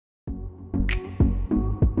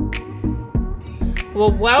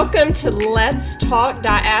Well, welcome to Let's Talk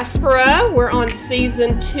Diaspora. We're on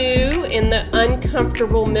season 2 in the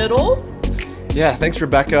uncomfortable middle. Yeah, thanks,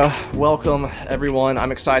 Rebecca. Welcome, everyone.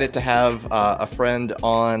 I'm excited to have a friend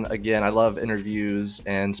on again. I love interviews,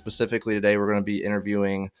 and specifically today we're going to be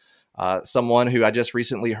interviewing someone who I just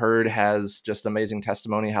recently heard has just amazing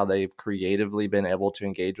testimony, how they've creatively been able to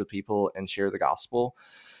engage with people and share the gospel.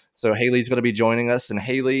 So Hailey's going to be joining us, and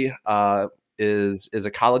Hailey is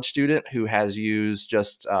a college student who has used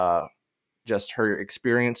just her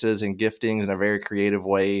experiences and giftings in a very creative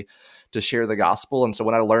way to share the gospel. And so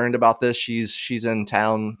when I learned about this, she's in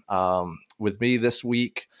town with me this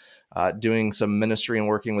week, doing some ministry and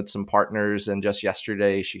working with some partners. And just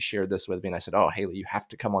yesterday, she shared this with me, and I said, "Oh, Hailey, you have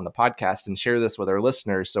to come on the podcast and share this with our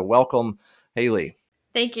listeners." So welcome, Hailey.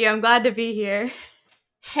 Thank you. I'm glad to be here.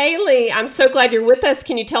 Hailey, I'm so glad you're with us.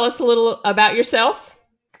 Can you tell us a little about yourself?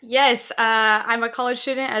 Yes, I'm a college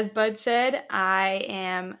student, as Bud said. I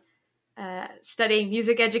am studying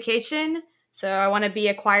music education, so I want to be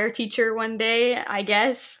a choir teacher one day, I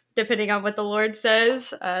guess, depending on what the Lord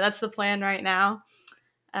says. That's the plan right now.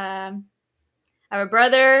 I have a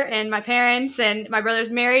brother and my parents, and my brother's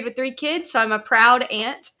married with 3 kids, so I'm a proud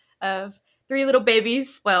aunt of 3 little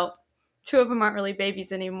babies. Well, 2 of them aren't really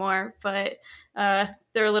babies anymore, but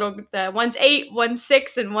they're little. One's 8, one's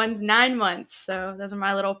 6, and one's 9 months. So those are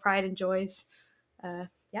my little pride and joys.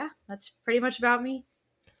 Yeah, that's pretty much about me.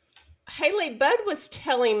 Hailey, Bud was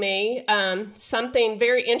telling me something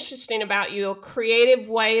very interesting about you, a creative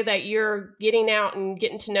way that you're getting out and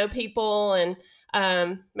getting to know people,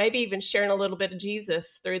 and maybe even sharing a little bit of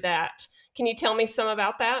Jesus through that. Can you tell me some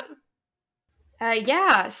about that?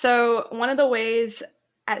 Yeah, so one of the ways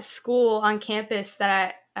at school on campus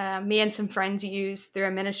that me and some friends use through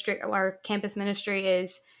a ministry, our campus ministry,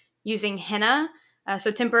 is using henna,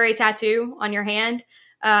 so temporary tattoo on your hand,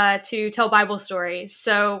 to tell Bible stories.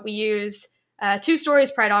 So we use 2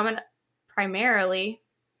 stories primarily.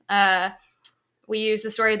 We use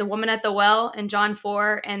the story of the woman at the well in John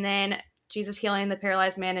 4, and then Jesus healing the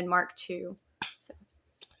paralyzed man in Mark 2. So.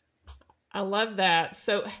 I love that.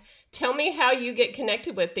 So tell me how you get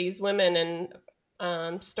connected with these women and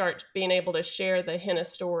start being able to share the henna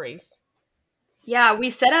stories. Yeah,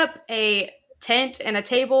 we set up a tent and a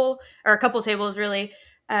table, or a couple tables really,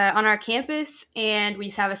 on our campus, and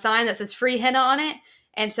we have a sign that says free henna on it.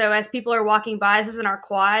 And so as people are walking by, this is in our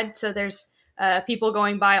quad, so there's people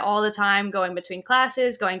going by all the time, going between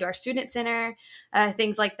classes, going to our student center,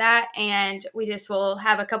 things like that. And we just will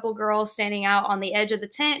have a couple girls standing out on the edge of the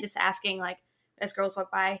tent, just asking, like, as girls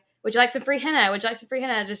walk by, would you like some free henna? Would you like some free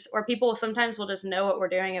henna? Just, or people sometimes will just know what we're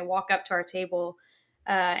doing and walk up to our table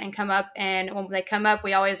and come up. And when they come up,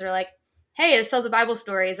 we always are like, hey, this tells a Bible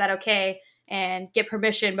story. Is that okay? And get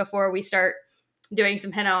permission before we start doing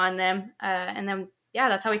some henna on them. And then, yeah,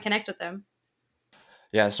 that's how we connect with them.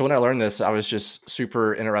 Yeah, so when I learned this, I was just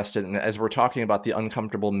super interested. And as we're talking about the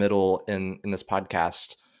uncomfortable middle in this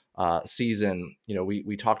podcast season, you know,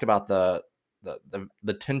 we talked about the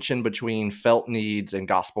tension between felt needs and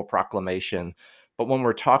gospel proclamation. But when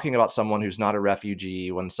we're talking about someone who's not a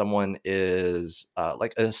refugee, when someone is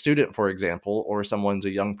like a student, for example, or someone's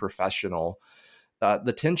a young professional,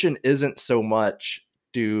 the tension isn't so much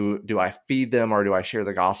do I feed them or do I share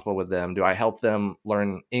the gospel with them? Do I help them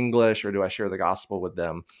learn English or do I share the gospel with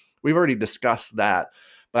them? We've already discussed that,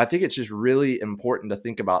 but I think it's just really important to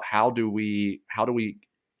think about how do we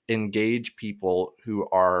engage people who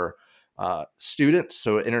are students.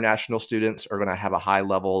 So international students are going to have a high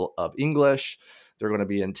level of English. They're going to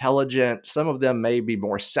be intelligent. Some of them may be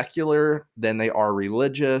more secular than they are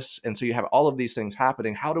religious. And so you have all of these things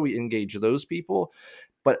happening. How do we engage those people?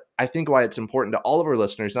 But I think why it's important to all of our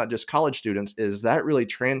listeners, not just college students, is that really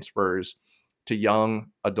transfers to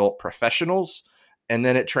young adult professionals. And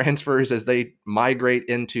then it transfers as they migrate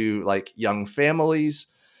into like young families.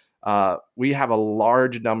 We have a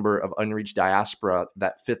large number of unreached diaspora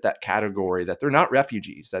that fit that category, that they're not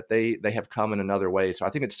refugees, that they have come in another way. So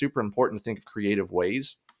I think it's super important to think of creative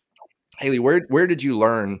ways. Hailey, where did you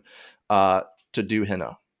learn to do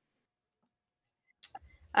henna?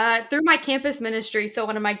 Through my campus ministry. So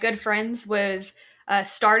one of my good friends was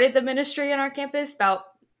started the ministry on our campus about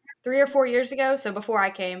 3 or 4 years ago. So before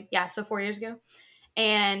I came, so 4 years ago.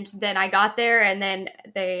 And then I got there, and then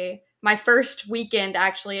my first weekend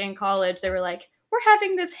actually in college, they were like, we're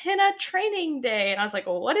having this henna training day. And I was like,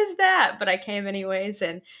 well, what is that? But I came anyways.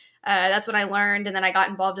 And that's when I learned. And then I got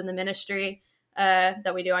involved in the ministry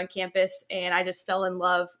that we do on campus. And I just fell in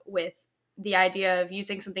love with the idea of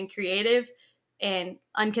using something creative and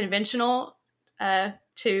unconventional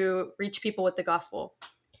to reach people with the gospel.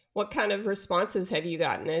 What kind of responses have you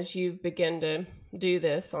gotten as you've begun to do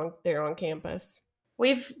this on there on campus?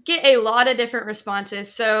 We've get a lot of different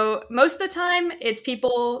responses. So most of the time, it's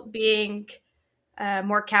people being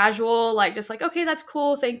more casual, like just like, okay, that's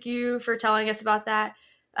cool. Thank you for telling us about that.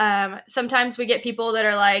 Sometimes we get people that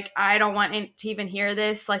are like, I don't want to even hear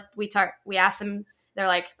this. Like we ask them, they're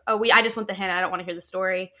like, oh, I just want the henna. I don't want to hear the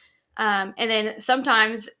story. And then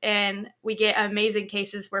sometimes, and we get amazing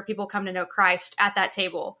cases where people come to know Christ at that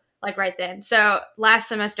table, like right then. So last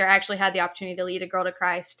semester, I actually had the opportunity to lead a girl to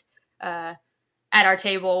Christ. At our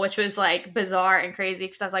table, which was like bizarre and crazy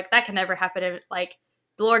because I was like, that can never happen. Like,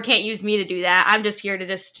 the Lord can't use me to do that. I'm just here to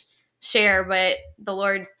just share, but the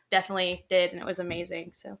Lord definitely did, and it was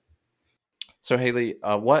amazing. So, So Hailey,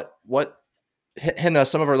 what henna?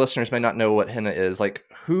 Some of our listeners may not know what henna is. Like,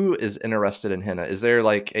 who is interested in henna? Is there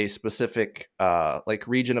like a specific like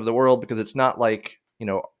region of the world? Because it's not like,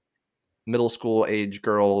 middle school age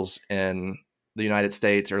girls in the United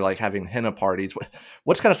States are like having henna parties.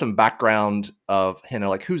 What's kind of some background of henna?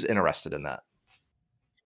 Like, who's interested in that?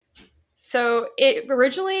 so it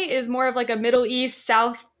originally is more of like a Middle East,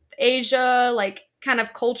 South Asia, like kind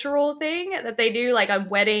of cultural thing that they do, like on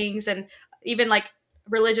weddings and even like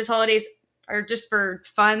religious holidays or just for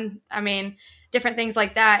fun. I mean, different things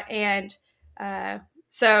like that. And uh,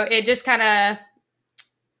 so it just kind of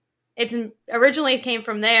it's originally came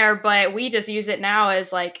from there, but we just use it now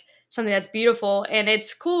as like something that's beautiful, and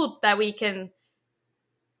it's cool that we can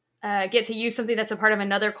get to use something that's a part of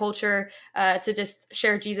another culture to just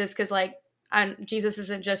share Jesus, because like Jesus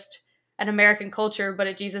isn't just an American culture,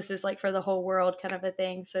 but Jesus is like for the whole world kind of a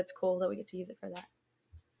thing. So it's cool that we get to use it for that.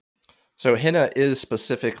 So henna is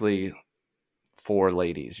specifically for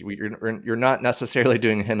ladies. You're not necessarily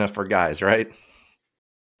doing henna for guys, right?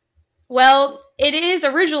 Well, it is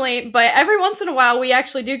originally, but every once in a while we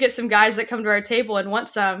actually do get some guys that come to our table and want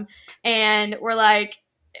some, and we're like,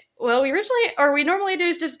 well, we normally do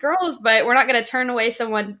is just girls, but we're not going to turn away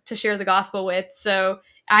someone to share the gospel with. So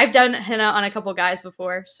I've done henna on a couple guys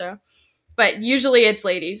before. So, but usually it's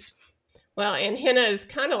ladies. Well, and henna is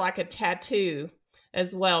kind of like a tattoo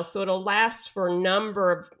as well, so it'll last for a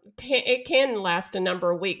number of it can last a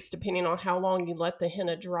number of weeks depending on how long you let the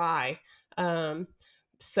henna dry. Um,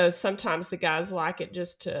 so sometimes the guys like it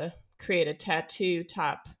just to create a tattoo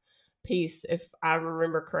type piece, if I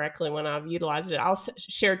remember correctly when I've utilized it. I'll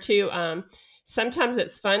share too. Sometimes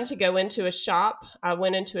it's fun to go into a shop. I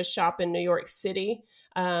went into a shop in New York City,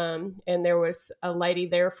 and there was a lady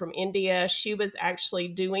there from India. She was actually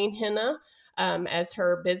doing henna as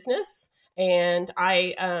her business. And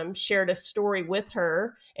I shared a story with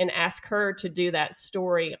her and asked her to do that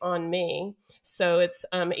story on me. So it's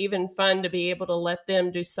even fun to be able to let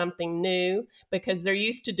them do something new because they're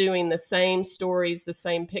used to doing the same stories, the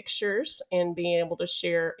same pictures, and being able to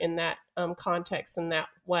share in that context in that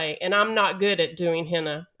way. And I'm not good at doing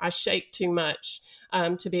henna. I shake too much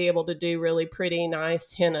to be able to do really pretty,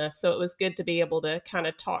 nice henna. So it was good to be able to kind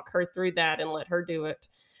of talk her through that and let her do it.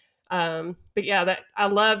 But yeah, that I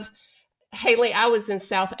love Hailey, I was in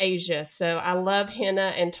South Asia, so I love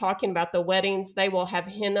henna and talking about the weddings. They will have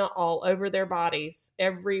henna all over their bodies,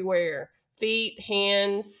 everywhere feet,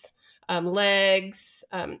 hands, legs,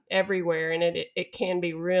 everywhere. And it can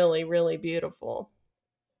be really, really beautiful.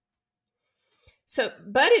 So,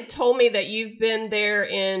 Bud had told me that you've been there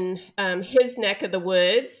in his neck of the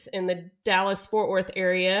woods in the Dallas Fort Worth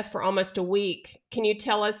area for almost a week. Can you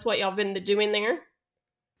tell us what y'all been doing there?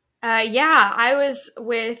 Yeah, I was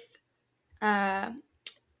with uh,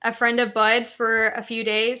 a friend of Bud's for a few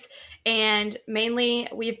days, and mainly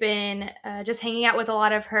we've been just hanging out with a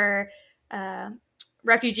lot of her uh,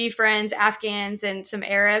 refugee friends, Afghans, and some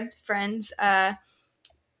Arab friends.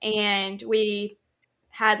 And we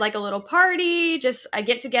had like a little party, just a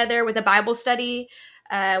get together with a Bible study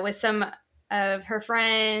with some of her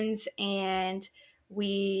friends, and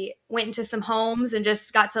we went into some homes and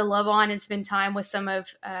just got to love on and spend time with some of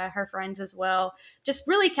her friends as well. Just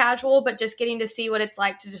really casual, but just getting to see what it's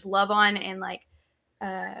like to just love on and like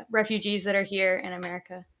refugees that are here in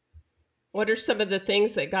America. What are some of the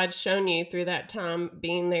things that God's shown you through that time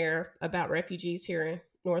being there about refugees here in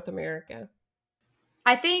North America?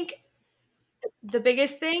 I think the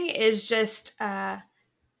biggest thing is just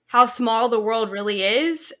how small the world really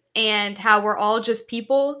is and how we're all just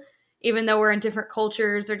people, even though we're in different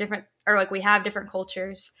cultures or different, or like we have different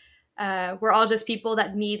cultures. We're all just people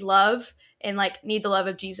that need love and like need the love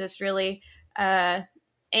of Jesus, really. Uh,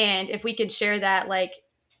 and if we can share that, like,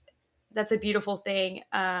 that's a beautiful thing.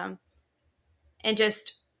 And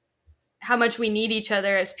just how much we need each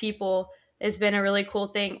other as people has been a really cool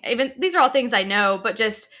thing. Even these are all things I know, but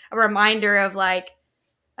just a reminder of like,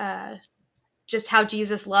 just how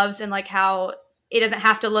Jesus loves, and like how it doesn't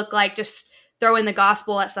have to look like just throwing the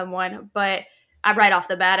gospel at someone, but right off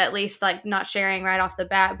the bat, at least, like not sharing right off the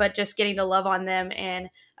bat, but just getting to love on them and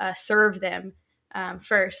serve them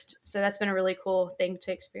first. So that's been a really cool thing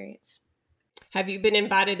to experience. Have you been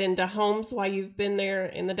invited into homes while you've been there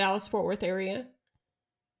in the Dallas-Fort Worth area?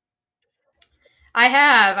 I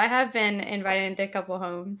have been invited into a couple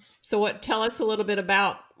homes. So tell us a little bit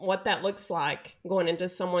about what that looks like, going into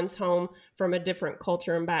someone's home from a different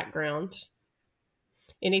culture and background.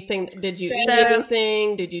 Anything? Did you eat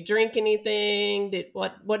anything? Did you drink anything?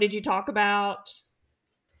 What did you talk about?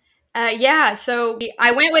 Yeah, so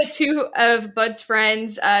I went with two of Bud's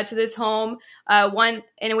friends to this home. And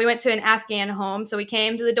we went to an Afghan home. So we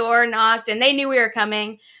came to the door, knocked, and they knew we were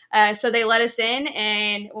coming. So they let us in.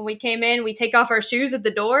 And when we came in, we take off our shoes at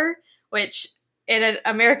the door, which in an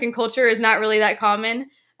American culture is not really that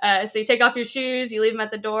common. So you take off your shoes, you leave them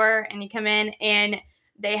at the door, and you come in. And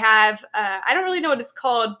they have, I don't really know what it's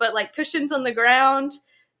called, but like cushions on the ground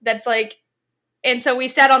that's like, and so we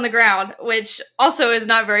sat on the ground, which also is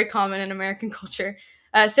not very common in American culture,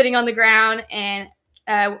 sitting on the ground. And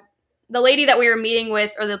the lady that we were meeting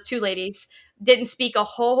with, or the two ladies, didn't speak a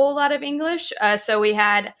whole lot of English. So we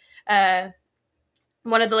had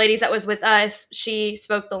one of the ladies that was with us, she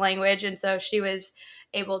spoke the language. And so she was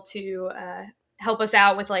able to help us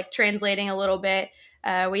out with like translating a little bit.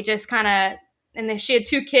 We just kind of, and then she had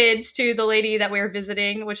two kids too, the lady that we were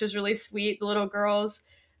visiting, which was really sweet, the little girls.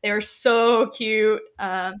 They were so cute.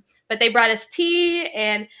 But they brought us tea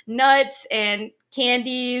and nuts and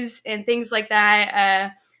candies and things like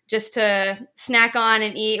that just to snack on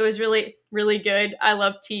and eat. It was really, really good. I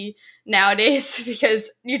love tea nowadays because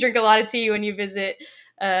you drink a lot of tea when you visit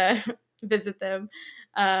them.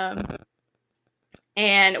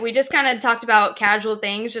 And we just kind of talked about casual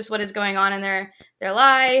things, just what is going on in their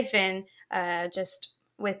life, and just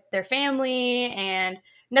with their family, and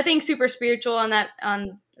nothing super spiritual on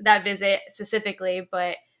that visit specifically,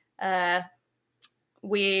 but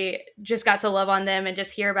we just got to love on them and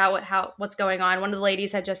just hear about what's going on. One of the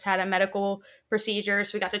ladies had just had a medical procedure,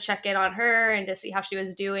 so we got to check in on her and to see how she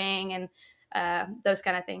was doing, and those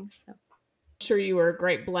kind of things. So. I'm sure you were a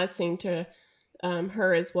great blessing to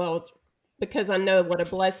her as well, because I know what a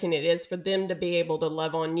blessing it is for them to be able to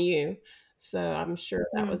love on you. So I'm sure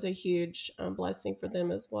that was a huge blessing for them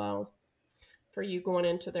as well, for you going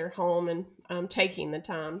into their home and taking the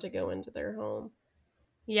time to go into their home.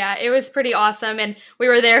 Yeah, it was pretty awesome. And we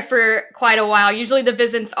were there for quite a while. Usually the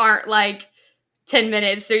visits aren't like 10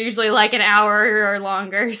 minutes. They're usually like an hour or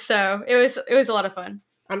longer. So it was a lot of fun.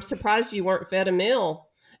 I'm surprised you weren't fed a meal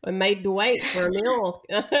and made to wait for a meal.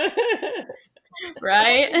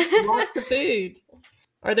 Right? Lots of food.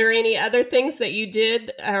 Are there any other things that you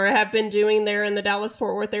did or have been doing there in the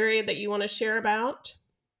Dallas-Fort Worth area that you want to share about?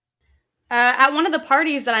 At one of the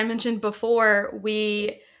parties that I mentioned before,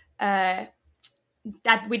 we did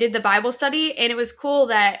the Bible study, and it was cool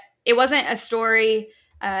that it wasn't a story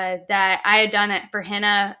that I had done for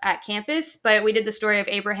henna at campus, but we did the story of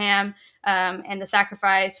Abraham and the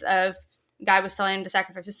sacrifice of God was telling him to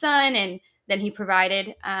sacrifice his son, and then he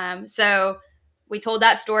provided. So we told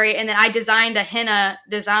that story, and then I designed a henna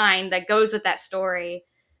design that goes with that story.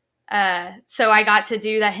 So I got to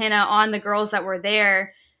do the henna on the girls that were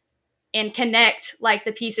there and connect like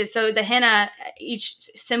the pieces. So the henna, each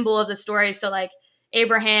symbol of the story, so like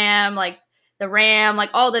Abraham, like the ram, like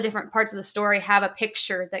all the different parts of the story have a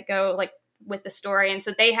picture that go like with the story. And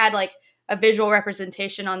so they had like a visual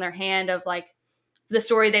representation on their hand of like the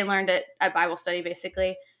story they learned at Bible study,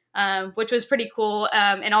 basically, which was pretty cool.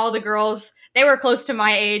 And all the girls, they were close to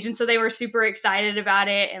my age, and so they were super excited about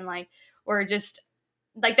it, and like were just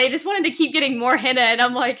like, they just wanted to keep getting more henna. And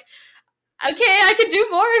I'm like, okay, I could do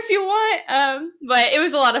more if you want. But it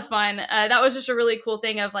was a lot of fun. That was just a really cool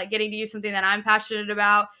thing of like getting to use something that I'm passionate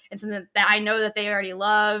about and something that I know that they already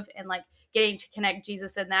love, and like getting to connect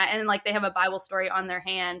Jesus in that. And like they have a Bible story on their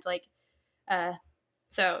hand. Like,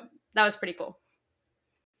 so that was pretty cool.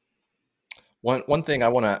 One thing I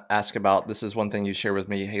want to ask about, this is one thing you share with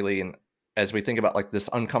me, Hailey, and as we think about like this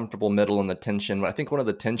uncomfortable middle and the tension, I think one of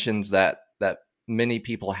the tensions that many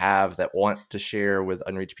people have that want to share with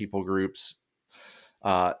unreached people groups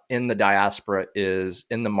in the diaspora is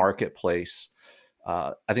in the marketplace.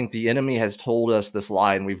 I think the enemy has told us this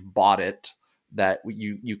lie, and we've bought it, that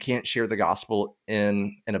you can't share the gospel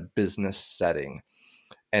in a business setting.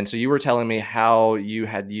 And so you were telling me how you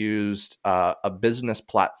had used a business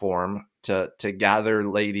platform to gather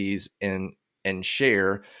ladies and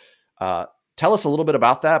share. Tell us a little bit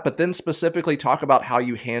about that, but then specifically talk about how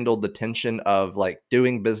you handled the tension of like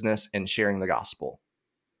doing business and sharing the gospel.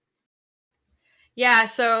 Yeah,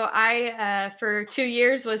 so I for 2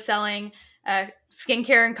 years was selling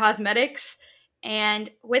skincare and cosmetics, and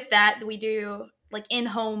with that we do like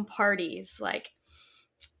in-home parties,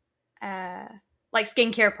 uh, like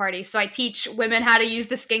skincare parties. So I teach women how to use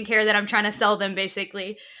the skincare that I'm trying to sell them,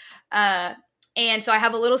 basically. Uh, and so I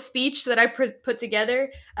have a little speech that I put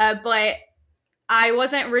together, but I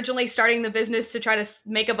wasn't originally starting the business to try to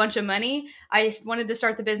make a bunch of money. I wanted to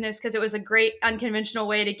start the business because it was a great unconventional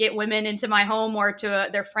way to get women into my home or to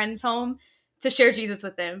their friend's home to share Jesus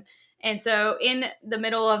with them. And so in the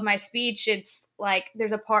middle of my speech, it's like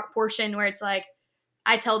there's a portion where it's like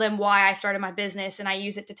I tell them why I started my business, and I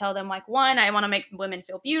use it to tell them, like, one, I want to make women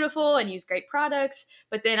feel beautiful and use great products.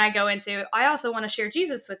 But then I go into, I also want to share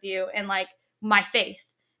Jesus with you and like my faith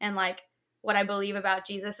and like what I believe about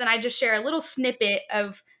Jesus. And I just share a little snippet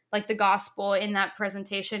of like the gospel in that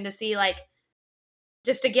presentation to see, like,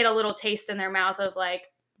 just to get a little taste in their mouth of like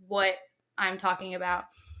what I'm talking about.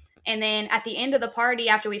 And then at the end of the party,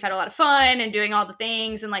 after we've had a lot of fun and doing all the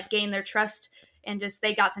things and like gain their trust and just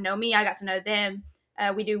they got to know me, I got to know them.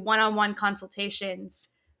 We do one-on-one consultations,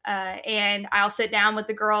 and I'll sit down with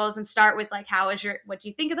the girls and start with like, what do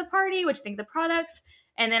you think of the party? What do you think of the products?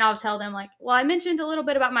 And then I'll tell them like, well, I mentioned a little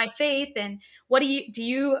bit about my faith, and what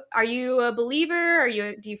are you a believer?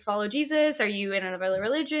 Do you follow Jesus? Are you in another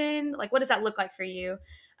religion? Like, what does that look like for you?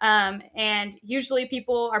 And usually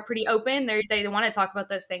people are pretty open. They want to talk about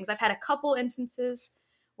those things. I've had a couple instances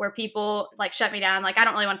where people like shut me down, like, I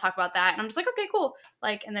don't really want to talk about that. And I'm just like, okay, cool.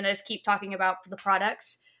 Like, and then I just keep talking about the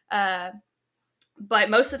products. But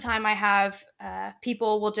most of the time I have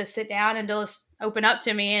people will just sit down and they'll just open up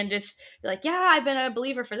to me and just be like, yeah, I've been a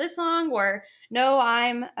believer for this long, or no,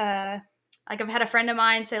 I'm like, I've had a friend of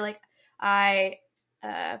mine say like, I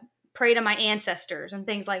uh, pray to my ancestors and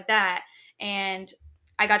things like that. And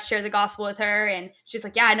I got to share the gospel with her, and she's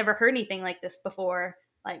like, yeah, I never heard anything like this before.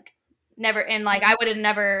 Like, never. And like, I would have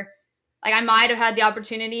never, like, I might have had the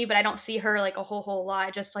opportunity, but I don't see her like a whole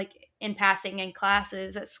lot, just like in passing in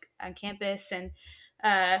classes on campus, and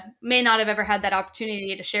may not have ever had that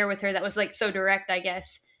opportunity to share with her that was like so direct, I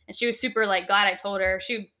guess. And she was super like glad I told her.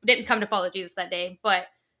 She didn't come to follow Jesus that day, but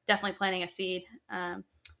definitely planting a seed. And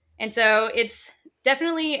so it's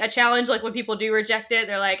definitely a challenge. Like when people do reject it,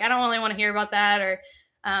 they're like, I don't really want to hear about that, or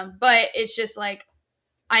but it's just like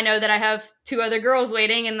I know that I have two other girls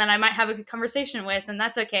waiting, and then I might have a good conversation with, and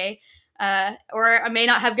that's okay. Or I may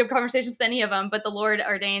not have good conversations with any of them, but the Lord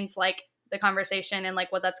ordains like the conversation and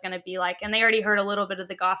like what that's going to be like. And they already heard a little bit of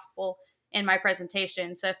the gospel in my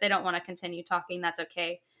presentation, so if they don't want to continue talking, that's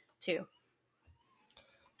okay too.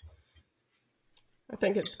 I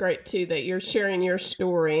think it's great too that you're sharing your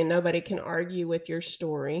story and nobody can argue with your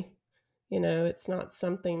story. You know, it's not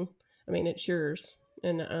something, I mean, it's yours.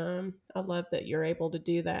 And I love that you're able to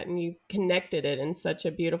do that and you connected it in such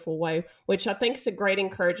a beautiful way, which I think is a great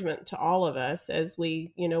encouragement to all of us as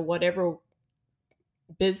we, you know, whatever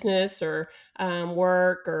business or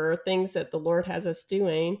work or things that the Lord has us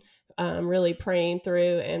doing, really praying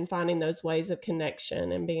through and finding those ways of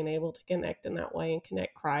connection and being able to connect in that way and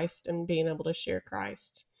connect Christ and being able to share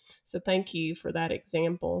Christ. So thank you for that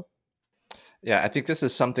example. Yeah, I think this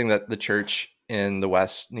is something that the church in the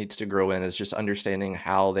West needs to grow in, is just understanding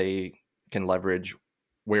how they can leverage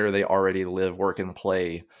where they already live, work, and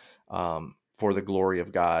play for the glory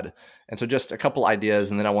of God. And so, just a couple ideas,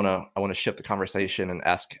 and then I want to shift the conversation and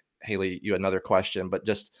ask Hailey you another question. But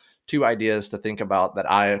just two ideas to think about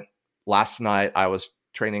that last night I was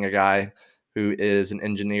training a guy who is an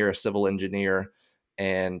engineer, a civil engineer,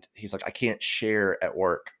 and he's like, I can't share at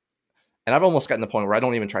work. And I've almost gotten to the point where I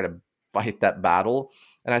don't even try to fight that battle.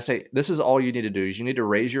 And I say, this is all you need to do is you need to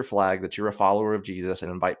raise your flag that you're a follower of Jesus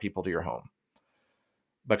and invite people to your home.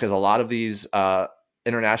 Because a lot of these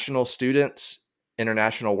international students,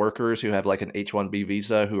 international workers who have like an H-1B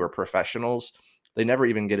visa, who are professionals, they never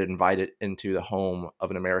even get invited into the home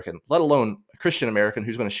of an American, let alone a Christian American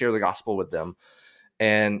who's going to share the gospel with them.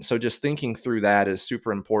 And so just thinking through that is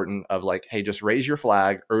super important, of like, hey, just raise your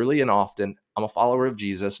flag early and often. I'm a follower of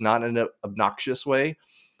Jesus, not in an obnoxious way,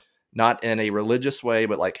 not in a religious way,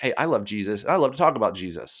 but like, hey, I love Jesus and I love to talk about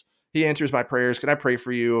Jesus. He answers my prayers. Can I pray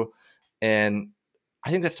for you? And I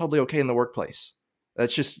think that's totally okay in the workplace.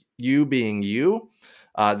 That's just you being you.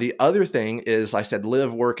 The other thing is, I said,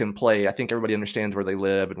 live, work, and play. I think everybody understands where they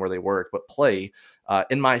live and where they work, but play.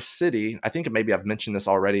 In my city, I think maybe I've mentioned this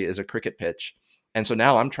already, is a cricket pitch. And so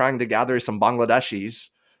now I'm trying to gather some Bangladeshis,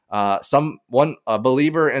 a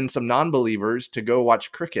believer and some non-believers, to go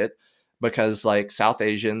watch cricket, because like South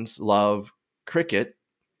Asians love cricket.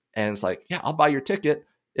 And it's like, yeah, I'll buy your ticket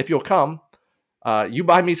if you'll come. you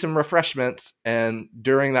buy me some refreshments, and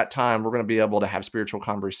during that time, we're going to be able to have spiritual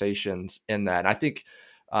conversations in that. And I think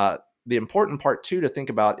the important part too to think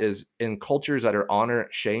about is in cultures that are honor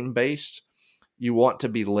shame based, you want to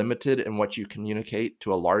be limited in what you communicate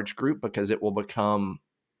to a large group because it will become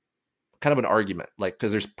kind of an argument, like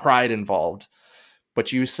because there's pride involved.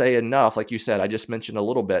 But you say enough, like you said, I just mentioned a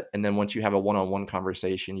little bit, and then once you have a one-on-one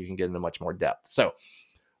conversation, you can get into much more depth. So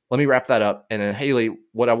let me wrap that up. And then Hailey,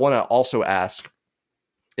 what I want to also ask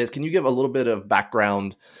is, can you give a little bit of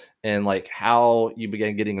background and like how you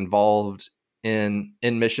began getting involved in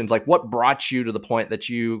missions? Like what brought you to the point that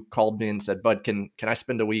you called me and said, Bud, can I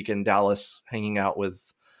spend a week in Dallas hanging out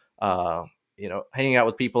with hanging out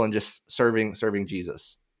with people and just serving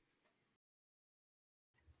Jesus?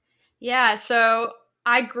 Yeah, so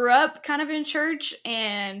I grew up kind of in church,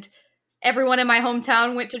 and everyone in my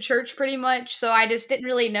hometown went to church pretty much. So I just didn't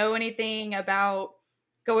really know anything about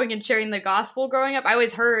going and sharing the gospel growing up. I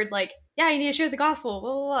always heard, like, yeah, you need to share the gospel,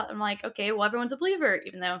 blah, blah, blah. I'm like, okay, well, everyone's a believer,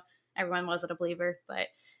 even though everyone wasn't a believer. But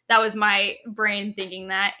that was my brain thinking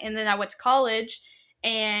that. And then I went to college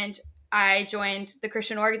and I joined the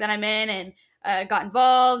Christian org that I'm in and got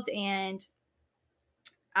involved. And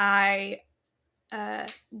I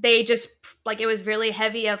they just like it was really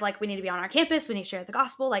heavy of like we need to be on our campus, we need to share the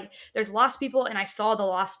gospel, like there's lost people, and I saw the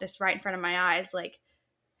lostness right in front of my eyes, like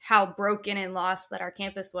how broken and lost that our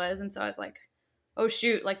campus was. And so I was like, oh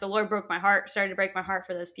shoot, like the Lord broke my heart, started to break my heart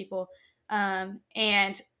for those people.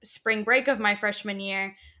 And spring break of my freshman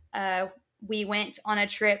year, we went on a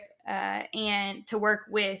trip and to work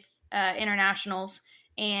with internationals,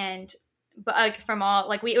 and but like from all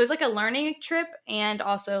like we it was like a learning trip and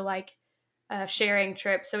also like sharing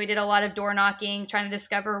trip. So we did a lot of door knocking, trying to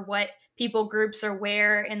discover what people groups are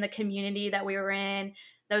where in the community that we were in,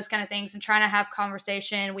 those kind of things, and trying to have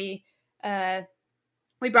conversation. Uh,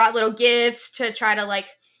 we brought little gifts to try to like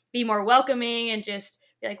be more welcoming and just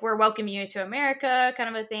be like, we're welcoming you to America,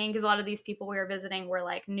 kind of a thing. Because a lot of these people we were visiting were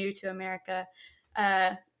like new to America.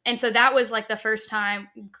 Uh, and so that was like the first time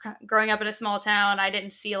growing up in a small town. I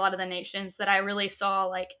didn't see a lot of the nations that I really saw,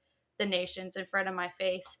 like the nations in front of my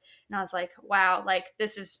face. And I was like, wow, like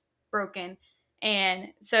this is broken. And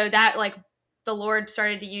so that like the Lord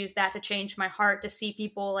started to use that to change my heart to see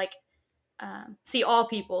people like see all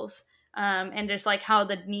peoples, and just like how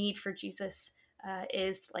the need for Jesus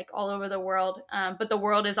is like all over the world. But the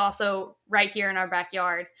world is also right here in our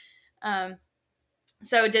backyard. Um,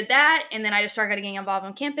 so did that, and then I just started getting involved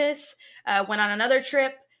on campus. Went on another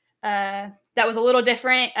trip that was a little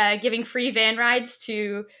different, giving free van rides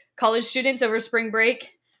to college students over spring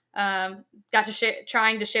break. Got to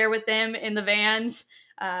trying to share with them in the vans.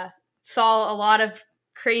 Uh, saw a lot of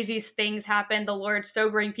crazy things happen. The Lord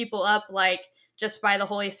sobering people up, like just by the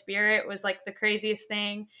Holy Spirit, was like the craziest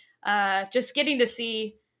thing. Just getting to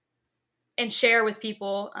see and share with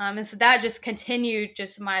people. And so that just continued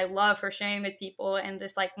just my love for sharing with people and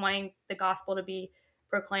just like wanting the gospel to be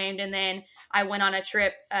proclaimed. And then I went on a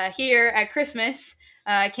trip here at Christmas.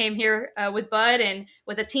 I came here with Bud and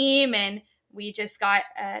with a team, and we just got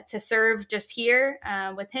to serve just here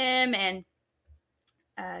with him, and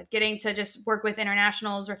getting to just work with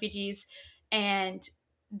internationals, refugees. And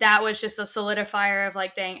that was just a solidifier of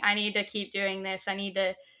like, dang, I need to keep doing this. I need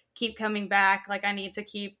to keep coming back. Like I need to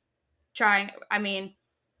keep trying. I mean,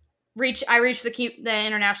 I reach the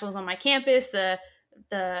internationals on my campus, the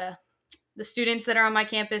the students that are on my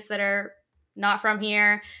campus that are not from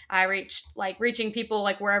here. I reach like reaching people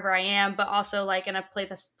like wherever I am, but also like in a place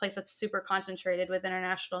that's super concentrated with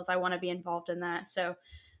internationals. I want to be involved in that. So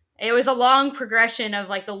it was a long progression of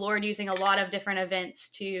like the Lord using a lot of different events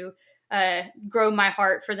to grow my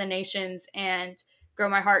heart for the nations and grow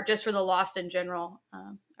my heart just for the lost in general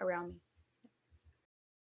around me.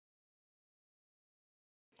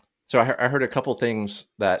 So I heard a couple things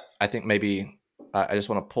that I think maybe I just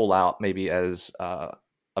want to pull out maybe as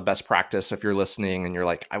a best practice if you're listening and you're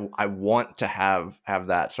like, I want to have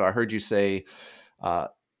that. So I heard you say uh,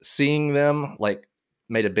 seeing them like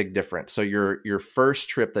made a big difference. So your first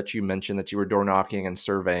trip that you mentioned that you were door knocking and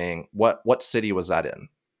surveying, what city was that in?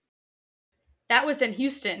 That was in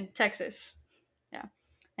Houston, Texas. Yeah.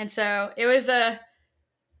 And so it was a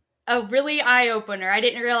really eye opener. I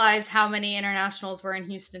didn't realize how many internationals were in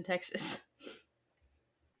Houston, Texas.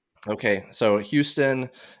 Okay, so Houston,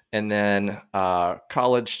 and then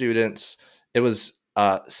college students. It was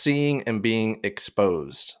seeing and being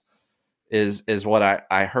exposed is what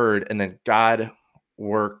I heard, and then God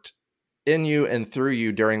worked in you and through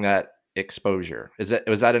you during that exposure. Was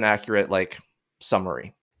that an accurate like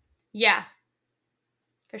summary? Yeah,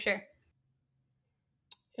 for sure.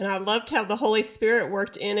 And I loved how the Holy Spirit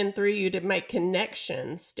worked in and through you to make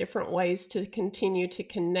connections, different ways to continue to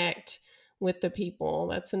connect with the people.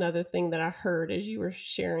 That's another thing that I heard as you were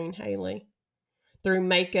sharing, Hailey. Through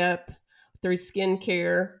makeup, through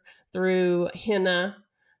skincare, through henna,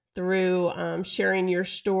 through sharing your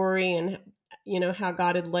story and, how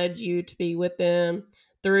God had led you to be with them,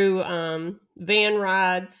 through van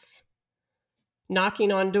rides,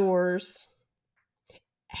 knocking on doors,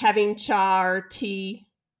 having cha or tea.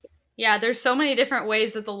 Yeah, there's so many different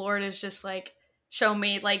ways that the Lord has just like shown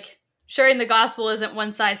me, like sharing the gospel isn't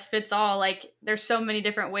one size fits all. Like there's so many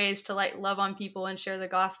different ways to like love on people and share the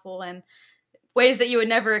gospel, and ways that you would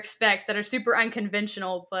never expect that are super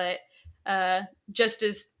unconventional, but just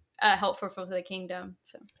as helpful for the kingdom.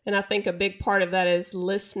 So, and I think a big part of that is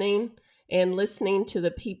listening to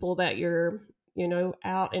the people that you're,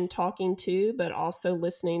 out and talking to, but also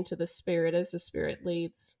listening to the Spirit as the Spirit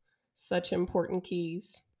leads. Such important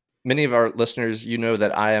keys. Many of our listeners,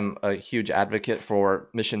 that I am a huge advocate for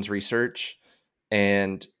missions research,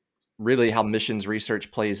 and really how missions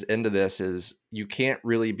research plays into this is you can't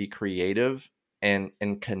really be creative and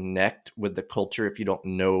connect with the culture if you don't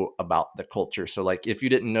know about the culture. So like if you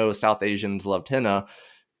didn't know South Asians loved henna,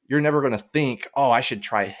 you're never going to think, oh, I should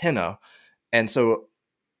try henna. And so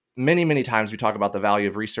many times we talk about the value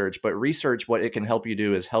of research, but research, what it can help you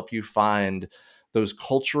do is help you find those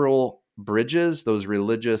cultural bridges, those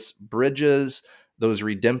religious bridges, those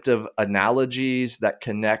redemptive analogies that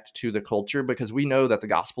connect to the culture, because we know that the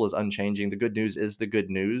gospel is unchanging. The good news is the good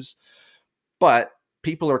news, but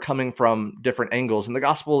people are coming from different angles, and the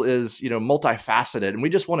gospel is, multifaceted, and we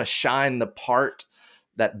just want to shine the part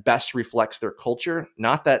that best reflects their culture.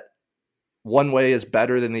 Not that one way is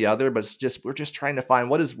better than the other, but we're just trying to find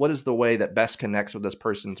what is the way that best connects with this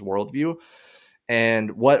person's worldview,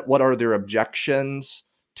 and what are their objections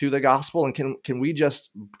to the gospel, and can we just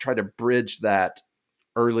try to bridge that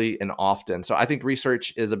early and often. So I think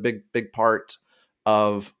research is a big part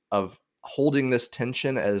of holding this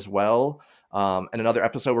tension as well. In another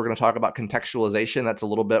episode, we're going to talk about contextualization. That's a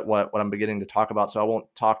little bit what I'm beginning to talk about, so I won't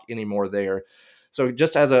talk any more there. So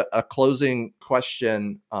just as a closing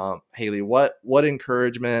question, Hailey, what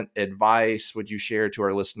encouragement, advice would you share to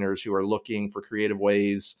our listeners who are looking for creative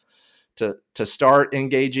ways to start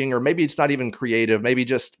engaging, or maybe it's not even creative, maybe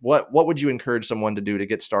just what would you encourage someone to do to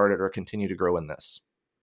get started or continue to grow in this?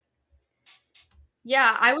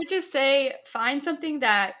 Yeah, I would just say find something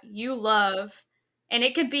that you love, and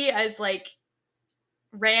it could be as like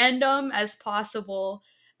random as possible.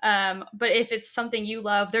 But if it's something you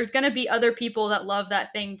love, there's going to be other people that love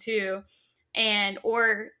that thing too. And,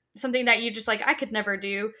 or something that you just like, I could never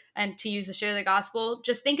do. And to use the share the gospel,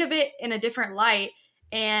 just think of it in a different light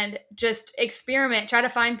and just experiment, try to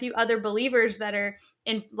find other believers that are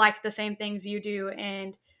in like the same things you do.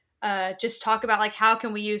 And just talk about like, how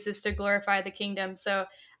can we use this to glorify the kingdom? So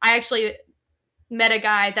I actually met a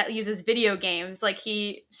guy that uses video games. Like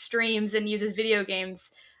he streams and uses video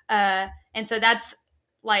games. And so that's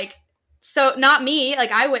like, so not me,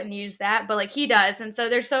 like I wouldn't use that, but like he does. And so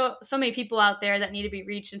there's so many people out there that need to be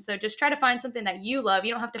reached. And so just try to find something that you love.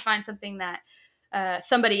 You don't have to find something that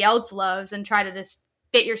somebody else loves and try to just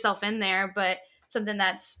fit yourself in there, but something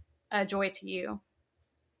that's a joy to you.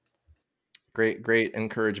 Great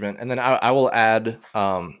encouragement. And then I will add,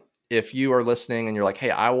 if you are listening and you're like,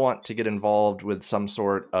 hey, I want to get involved with some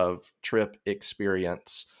sort of trip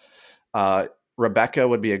experience, Rebecca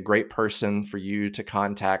would be a great person for you to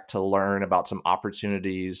contact to learn about some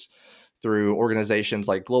opportunities through organizations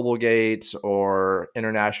like Global Gates or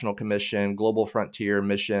International Commission, Global Frontier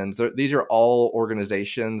Missions. These are all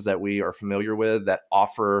organizations that we are familiar with that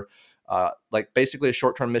offer like basically a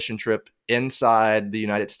short-term mission trip inside the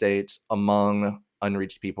United States among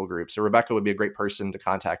unreached people groups. So Rebecca would be a great person to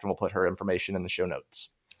contact, and we'll put her information in the show notes.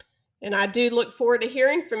 And I do look forward to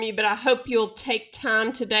hearing from you, but I hope you'll take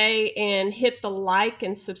time today and hit the like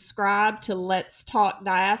and subscribe to Let's Talk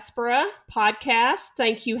Diaspora podcast.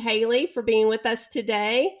 Thank you, Hailey, for being with us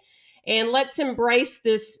today. And let's embrace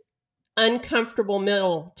this uncomfortable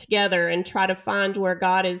middle together and try to find where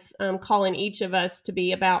God is calling each of us to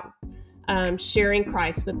be about sharing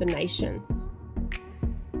Christ with the nations.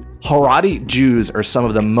 Haredi Jews are some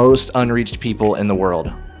of the most unreached people in the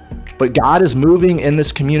world. But God is moving in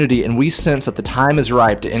this community, and we sense that the time is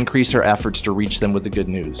ripe to increase our efforts to reach them with the good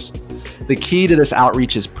news. The key to this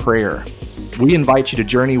outreach is prayer. We invite you to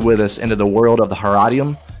journey with us into the world of the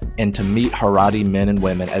Haredium and to meet Haredi men and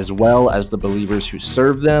women, as well as the believers who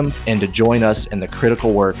serve them, and to join us in the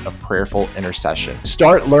critical work of prayerful intercession.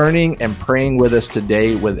 Start learning and praying with us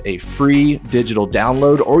today with a free digital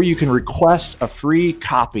download, or you can request a free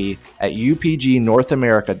copy at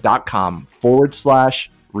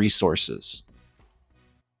upgnorthamerica.com/resources.